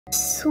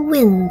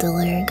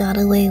Swindler got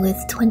away with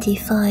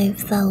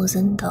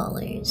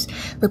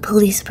 $25,000. The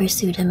police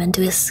pursued him, and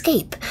to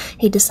escape,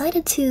 he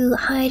decided to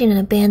hide in an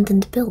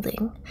abandoned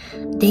building.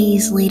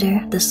 Days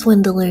later, the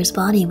swindler's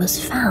body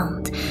was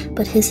found,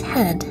 but his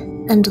head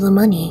and the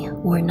money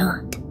were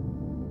not.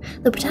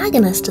 The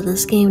protagonist of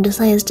this game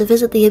decides to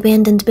visit the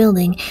abandoned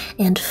building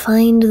and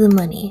find the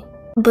money.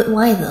 But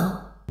why though?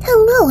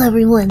 Hello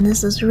everyone,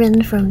 this is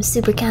Rin from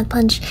Super Cat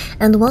Punch,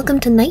 and welcome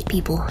to Night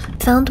People.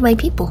 Found my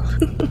people.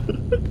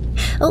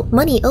 Oh,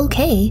 money,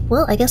 okay.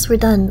 Well, I guess we're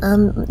done.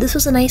 This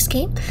was a nice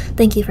game.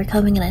 Thank you for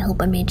coming, and I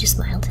hope I made you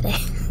smile today.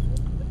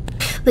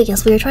 But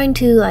yes, we were trying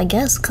to, I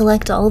guess,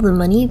 collect all the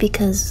money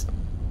because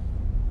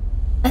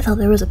I thought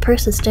there was a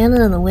person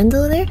standing in the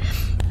window there.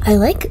 I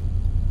like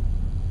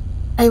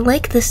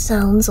the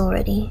sounds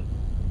already.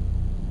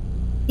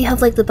 You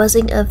have like the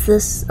buzzing of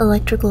this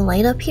electrical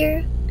light up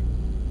here.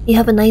 You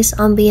have a nice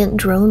ambient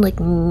drone like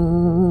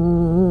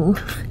in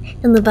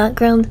the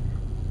background.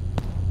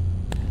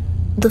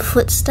 The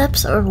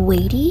footsteps are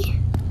weighty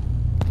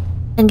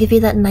and give you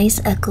that nice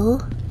echo,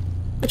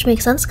 which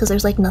makes sense because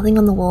there's like nothing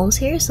on the walls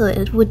here, so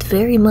it would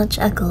very much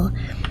echo.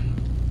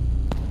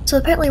 So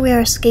apparently we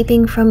are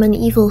escaping from an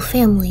evil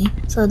family.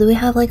 So do we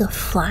have like a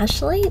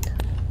flashlight?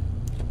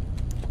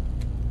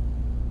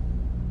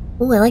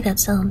 Oh, I like that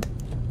sound.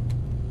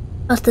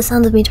 That's the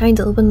sound of me trying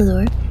to open the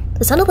door.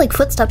 It sounded like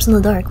footsteps in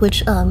the dark,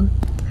 which,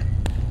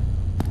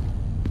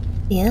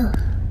 yeah.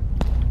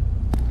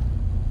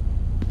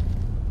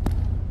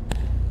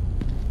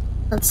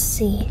 Let's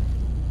see.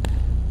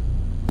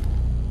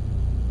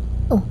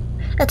 Oh,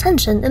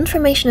 attention,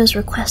 information is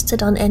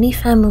requested on any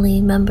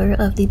family member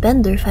of the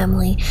Bender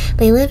family.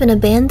 They live in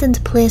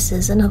abandoned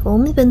places and have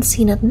only been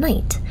seen at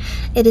night.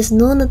 It is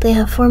known that they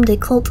have formed a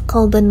cult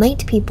called the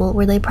Night People,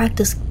 where they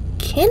practice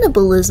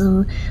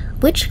cannibalism,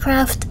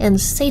 witchcraft, and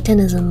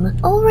Satanism.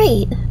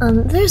 Alright,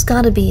 there's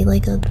gotta be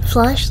like a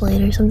flashlight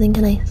or something.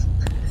 Can I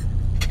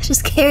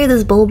just carry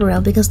this bulb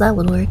around because that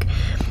would work?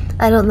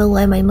 I don't know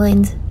why my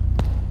mind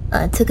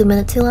took a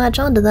minute to latch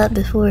onto that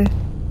before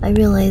I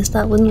realized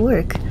that wouldn't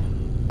work.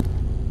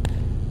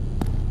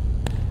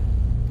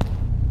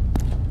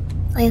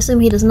 I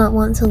assume he does not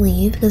want to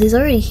leave because he's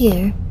already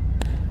here.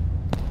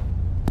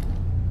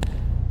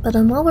 But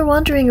while we're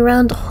wandering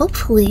around,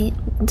 hopefully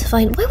to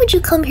find— why would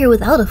you come here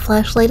without a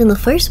flashlight in the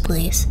first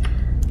place?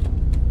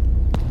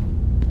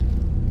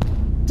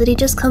 Did he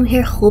just come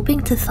here hoping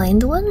to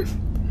find one?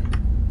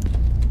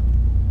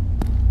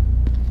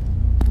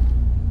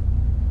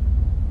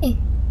 Hey.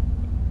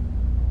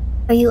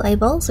 Are you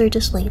eyeballs or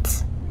just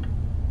lights?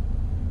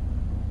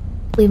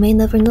 We may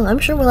never know. I'm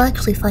sure we'll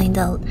actually find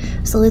out,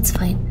 so it's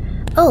fine.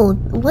 Oh,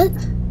 what?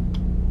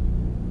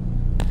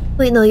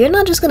 Wait, no, you're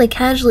not just gonna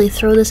casually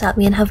throw this at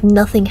me and have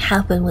nothing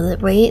happen with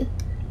it, right?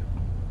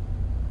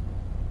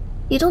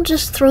 You don't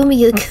just throw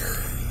me a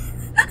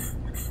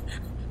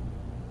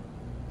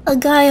a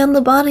guy on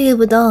the body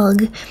of a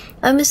dog.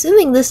 I'm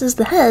assuming this is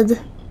the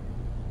head.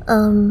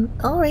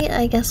 Alright,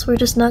 I guess we're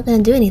just not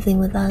gonna do anything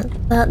with that.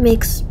 That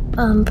makes,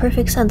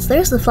 perfect sense.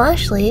 There's the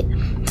flashlight.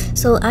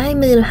 So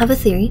I'm gonna have a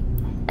theory.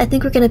 I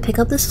think we're gonna pick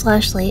up this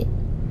flashlight,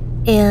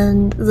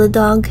 and the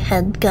dog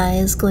head guy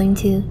is going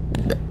to—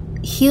 the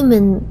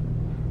human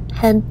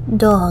head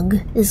dog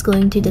is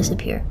going to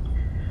disappear.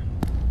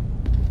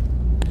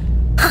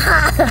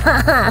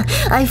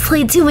 I've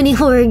played too many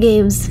horror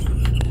games.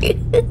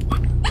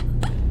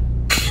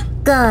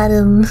 Got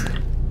him.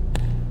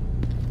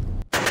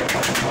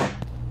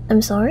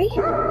 I'm sorry?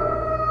 Woo!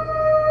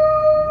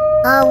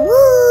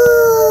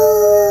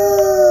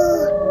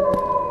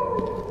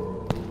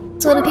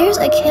 So it appears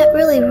I can't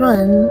really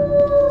run.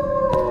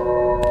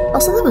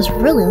 Also, that was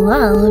really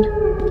loud.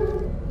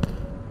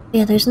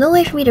 Yeah, there's no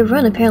way for me to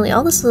run apparently.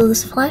 All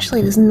this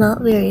flashlight is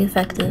not very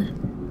effective.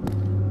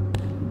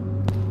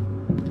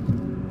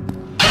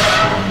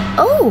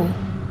 Oh!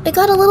 It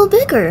got a little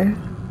bigger!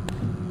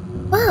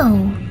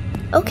 Wow.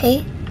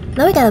 Okay.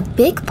 Now I got a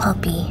big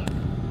puppy.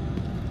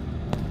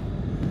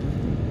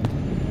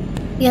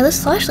 Yeah,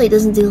 this flashlight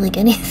doesn't do like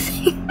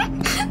anything.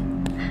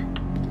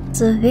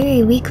 It's a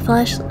very weak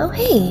flashlight. Oh,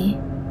 hey!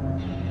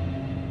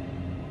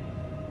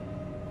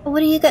 What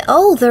do you got?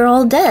 Oh, they're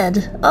all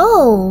dead.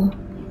 Oh!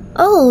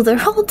 Oh,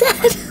 they're all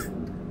dead!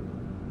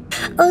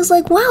 I was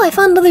like, wow, I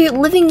found another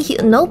living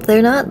nope,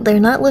 they're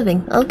not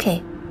living.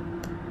 Okay.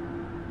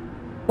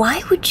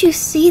 Why would you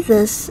see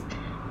this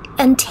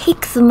and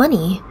take the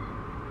money?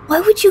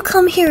 Why would you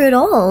come here at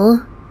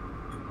all?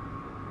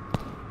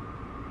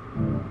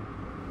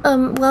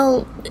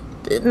 Well,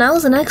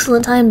 now's an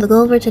excellent time to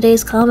go over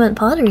today's comment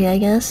pottery, I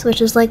guess, which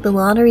is like the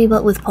lottery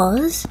but with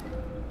paws.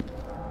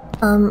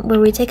 Where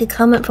we take a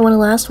comment from one of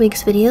last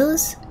week's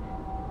videos.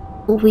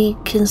 We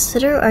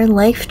consider our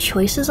life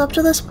choices up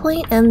to this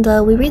point, and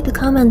we read the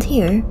comment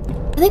here.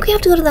 I think we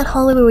have to go to that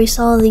hallway where we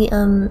saw the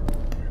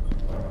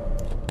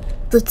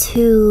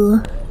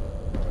two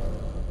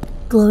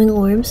glowing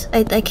orbs.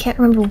 I can't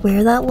remember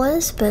where that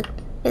was, but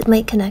it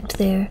might connect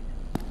there.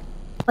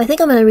 I think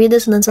I'm gonna read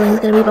this and then something's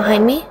gonna be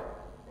behind me.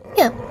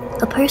 Yeah,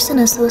 A person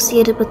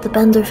associated with the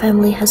Bender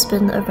family has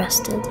been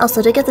arrested.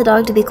 Also, to get the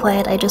dog to be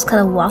quiet, I just kind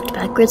of walked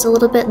backwards a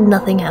little bit and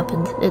nothing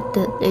happened.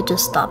 It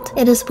just stopped.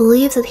 It is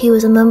believed that he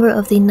was a member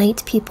of the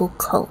Night People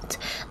cult.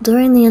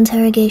 During the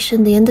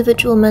interrogation, the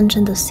individual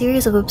mentioned a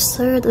series of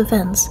absurd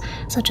events,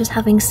 such as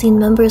having seen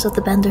members of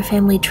the Bender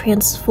family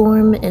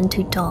transform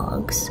into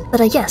dogs.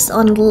 But yes,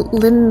 on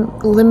Liminal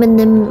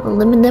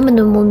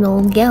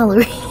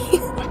Gallery,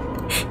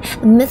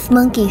 Myth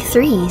Monkey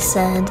 3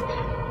 said,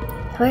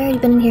 have I already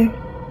been in here?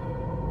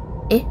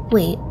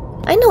 Wait.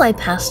 I know I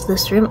passed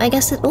this room. I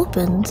guess it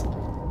opened.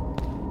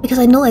 Because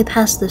I know I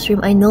passed this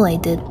room. I know I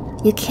did.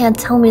 You can't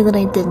tell me that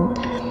I didn't.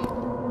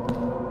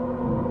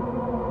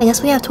 I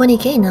guess we have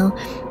 20k now.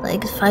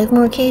 Like, 5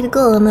 more k to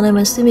go, and then I'm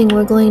assuming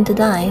we're going to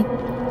die.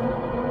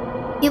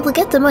 You will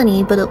get the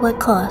money, but at what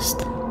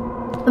cost?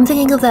 I'm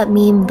thinking of that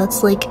meme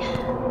that's like,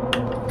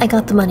 I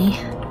got the money.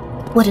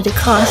 What did it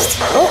cost?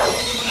 Oh,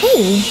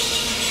 hey!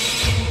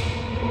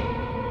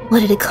 What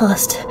did it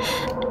cost?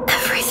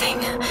 Everything.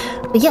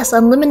 But yes,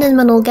 on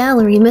Liminal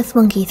Gallery, Myth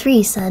Monkey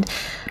 3 said,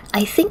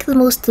 I think the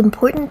most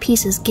important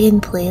piece is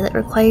gameplay that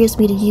requires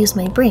me to use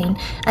my brain.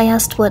 I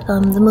asked what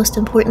the most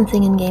important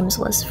thing in games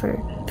was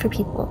for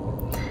people.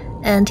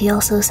 And he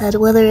also said,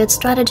 whether it's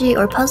strategy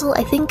or puzzle,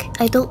 I think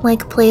I don't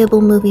like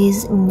playable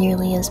movies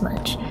nearly as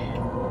much.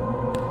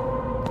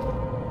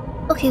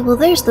 Okay, well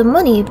there's the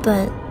money,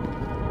 but...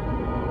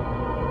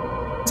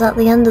 is that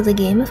the end of the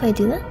game if I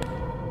do that?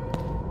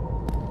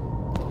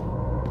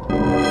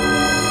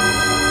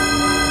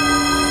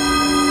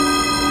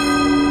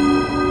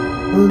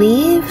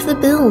 Leave the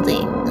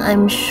building.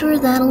 I'm sure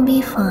that'll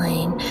be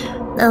fine.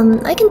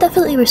 I can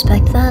definitely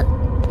respect that.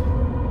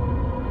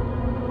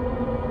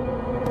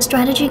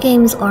 Strategy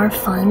games are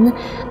fun.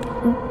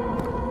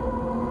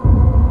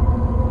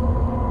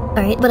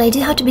 Alright, but I do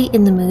have to be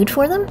in the mood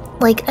for them.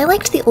 Like, I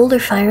liked the older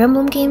Fire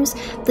Emblem games.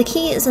 The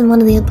key is in one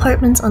of the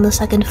apartments on the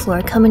 2nd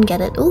floor. Come and get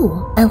it.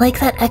 Ooh, I like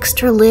that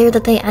extra layer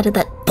that they added,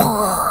 that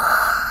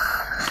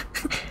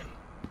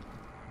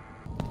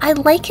I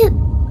like it.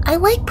 I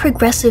like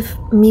progressive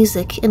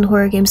music in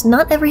horror games.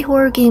 Not every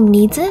horror game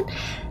needs it,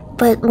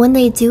 but when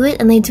they do it,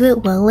 and they do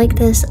it well like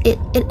this, it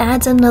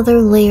adds another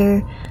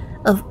layer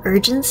of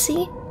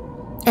urgency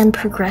and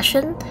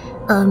progression.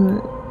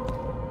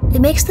 It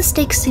makes the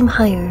stakes seem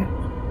higher.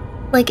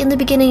 Like, in the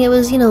beginning it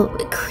was, you know,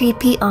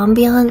 creepy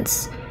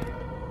ambiance,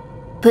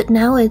 but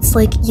now it's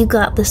like, you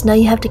got this, now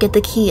you have to get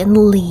the key and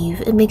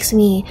leave. It makes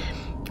me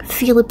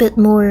feel a bit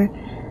more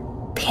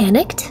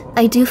panicked.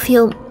 I do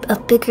feel a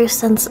bigger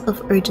sense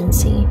of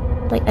urgency.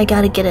 Like, I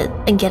gotta get it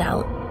and get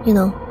out, you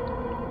know?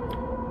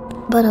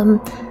 But,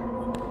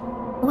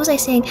 what was I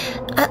saying?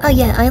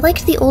 Yeah, I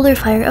liked the older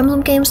Fire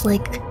Emblem games,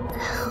 like,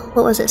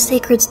 what was it?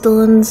 Sacred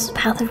Stones,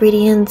 Path of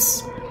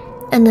Radiance,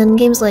 and then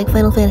games like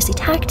Final Fantasy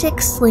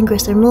Tactics,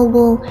 Langrisser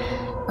Mobile,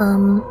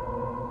 and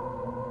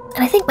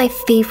I think my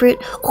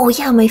favorite... oh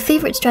yeah, my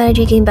favorite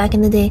strategy game back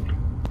in the day...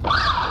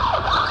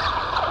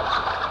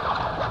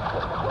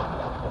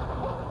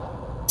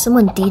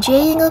 Someone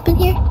DJing up in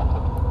here?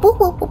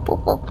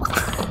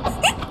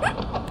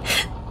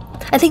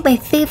 I think my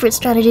favorite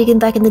strategy game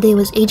back in the day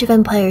was Age of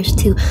Empires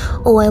 2.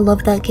 Oh, I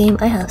love that game.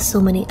 I have so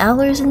many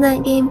hours in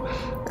that game.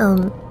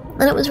 And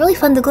it was really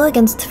fun to go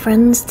against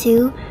friends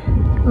too.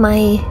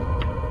 My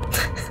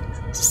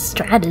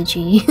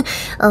strategy,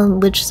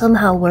 which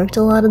somehow worked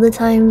a lot of the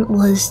time,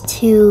 was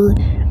to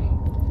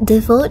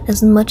devote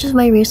as much of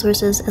my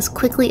resources as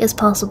quickly as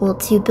possible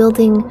to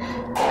building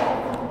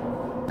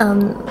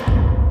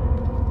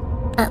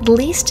at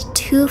least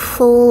 2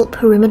 full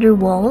perimeter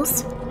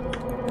walls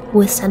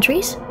with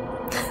sentries.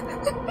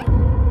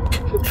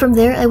 From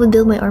there I would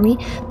build my army,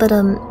 but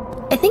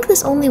I think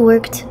this only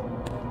worked...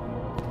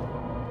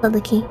 found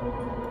the key.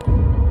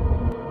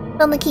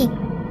 Found the key.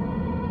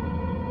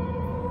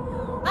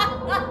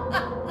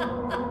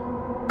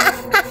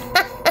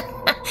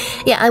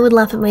 Yeah, I would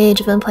laugh at my Age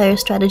of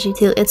Empires strategy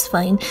too, it's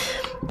fine.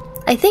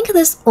 I think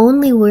this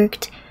only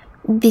worked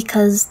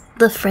because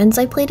the friends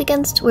I played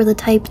against were the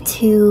type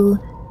to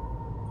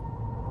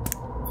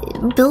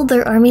build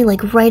their army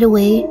like right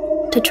away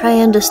to try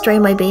and destroy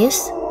my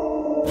base.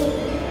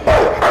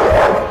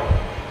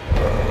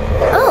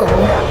 Oh!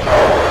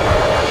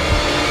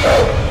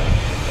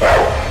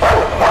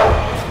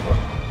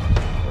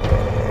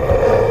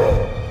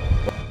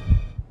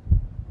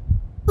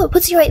 Oh, it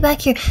puts you right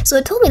back here. So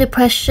it told me to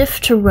press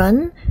shift to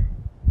run.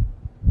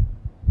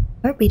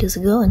 Heartbeat is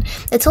going.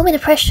 It told me to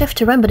press shift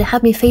to run, but it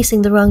had me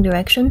facing the wrong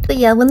direction. But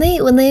yeah, when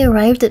they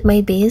arrived at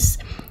my base,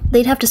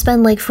 they'd have to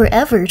spend like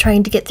forever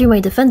trying to get through my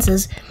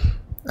defenses,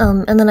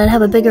 and then I'd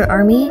have a bigger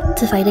army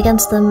to fight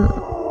against them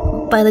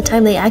by the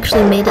time they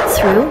actually made it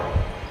through.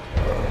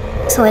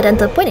 So I'd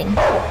end up winning.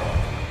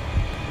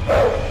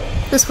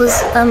 This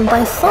was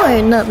by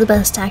far not the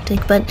best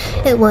tactic, but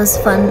it was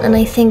fun, and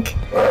I think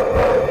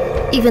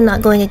even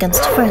not going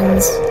against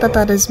friends,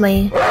 that is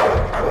my...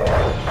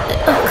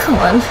 oh, come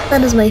on.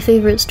 That is my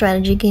favorite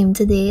strategy game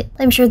to date.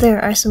 I'm sure there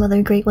are some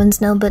other great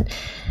ones now, but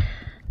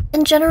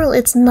In general,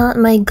 it's not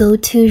my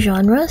go-to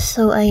genre,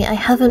 so I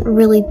haven't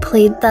really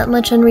played that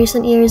much in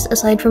recent years,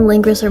 aside from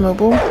Lingress or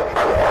Mobile.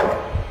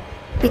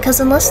 Because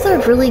unless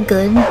they're really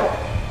good,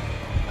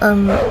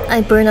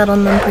 I burn out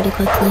on them pretty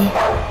quickly.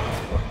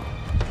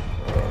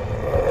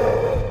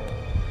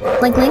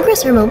 Like,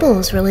 Lingress or Mobile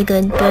is really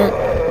good, but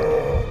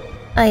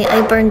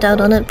I burned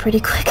out on it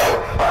pretty quick.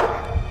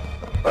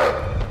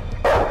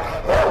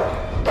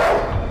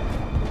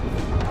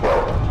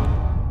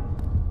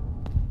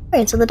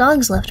 Alright, so the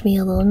dogs left me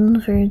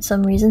alone for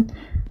some reason.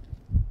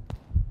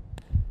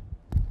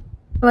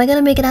 Am I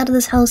gonna make it out of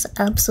this house?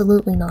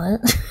 Absolutely not.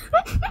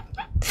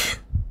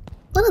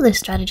 What other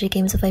strategy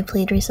games have I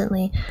played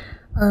recently?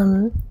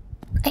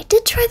 I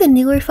did try the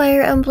newer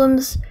Fire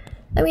Emblems.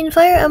 I mean,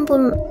 Fire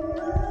Emblem...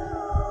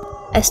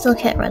 I still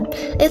can't run.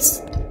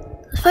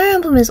 Fire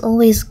Emblem is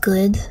always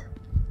good.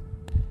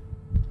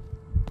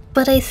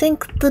 But I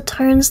think the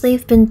turns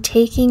they've been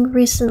taking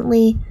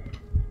recently...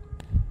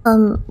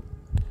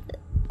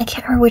 I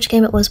can't remember which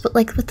game it was, but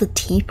like with the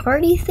tea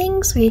party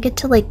things where you get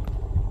to like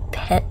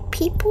pet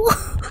people?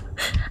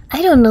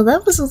 I don't know,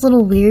 that was a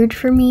little weird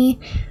for me.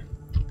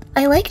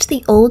 I liked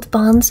the old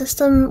bond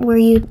system where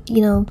you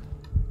know,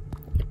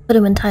 put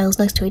them in tiles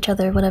next to each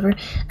other or whatever,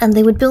 and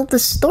they would build the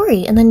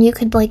story, and then you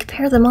could like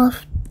pair them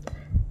off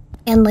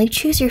and like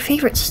choose your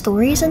favorite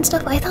stories and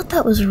stuff. I thought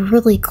that was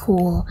really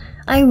cool.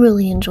 I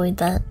really enjoyed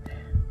that.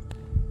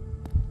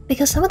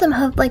 Because some of them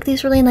have like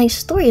these really nice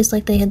stories,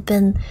 like they had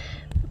been,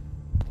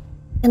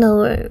 you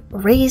know,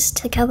 raised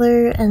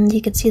together and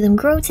you could see them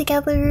grow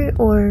together,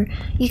 or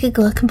you could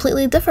go a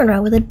completely different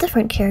route with a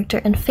different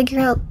character and figure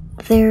out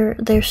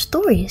their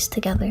stories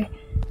together.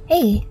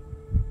 Hey.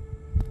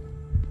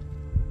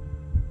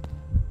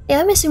 Yeah,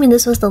 I'm assuming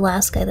this was the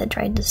last guy that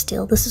tried to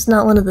steal. This is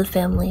not one of the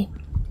family.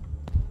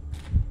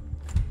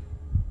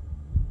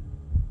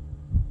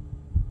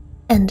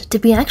 And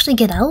did we actually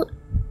get out?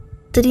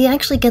 Did he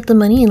actually get the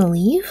money and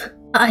leave?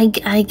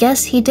 I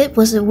guess he did.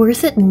 Was it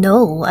worth it?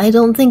 No, I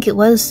don't think it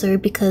was, sir,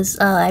 because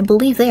I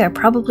believe they are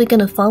probably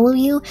gonna follow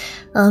you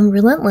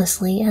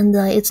relentlessly, and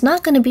it's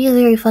not gonna be a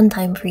very fun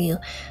time for you.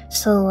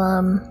 So,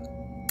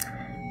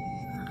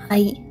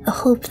 I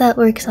hope that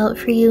works out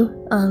for you.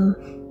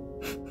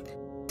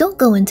 Don't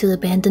go into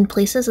abandoned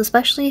places,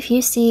 especially if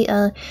you see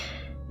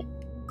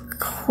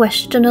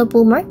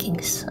questionable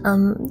markings.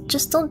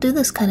 Just don't do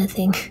this kind of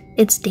thing.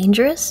 It's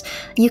dangerous.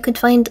 You could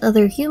find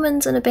other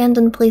humans in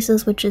abandoned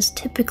places, which is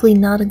typically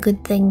not a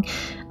good thing.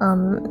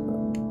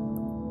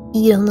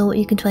 You don't know what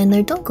you can find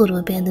there. Don't go to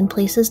abandoned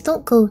places.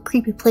 Don't go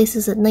creepy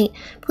places at night.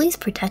 Please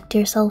protect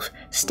yourself.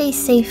 Stay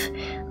safe.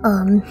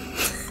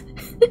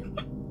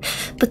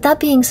 But that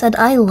being said,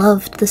 I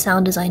loved the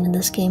sound design in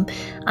this game.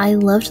 I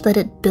loved that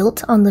it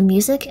built on the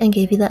music and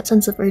gave you that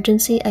sense of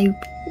urgency. I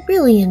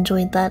really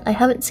enjoyed that. I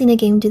haven't seen a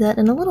game do that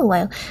in a little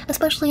while,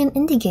 especially an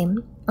indie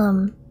game.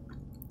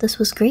 This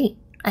was great.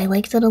 I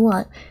liked it a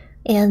lot.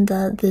 And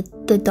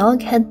the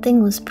dog head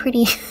thing was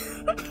pretty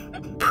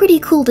pretty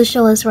cool to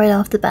show us right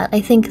off the bat.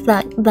 I think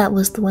that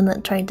was the one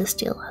that tried to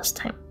steal last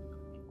time.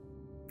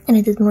 And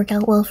it didn't work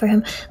out well for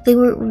him. They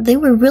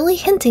were really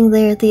hinting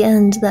there at the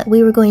end that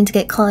we were going to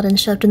get caught and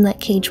shoved in that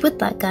cage with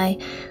that guy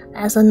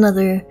as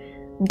another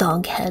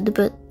dog head,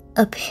 but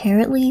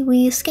apparently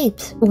we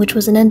escaped, which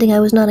was an ending I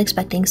was not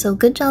expecting, so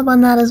good job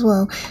on that as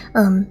well.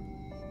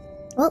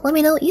 Well, let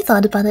me know what you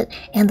thought about it,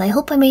 and I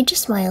hope I made you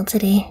smile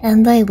today,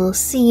 and I will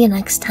see you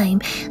next time.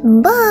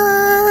 Bye!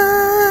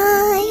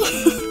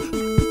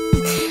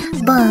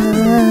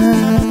 Bye!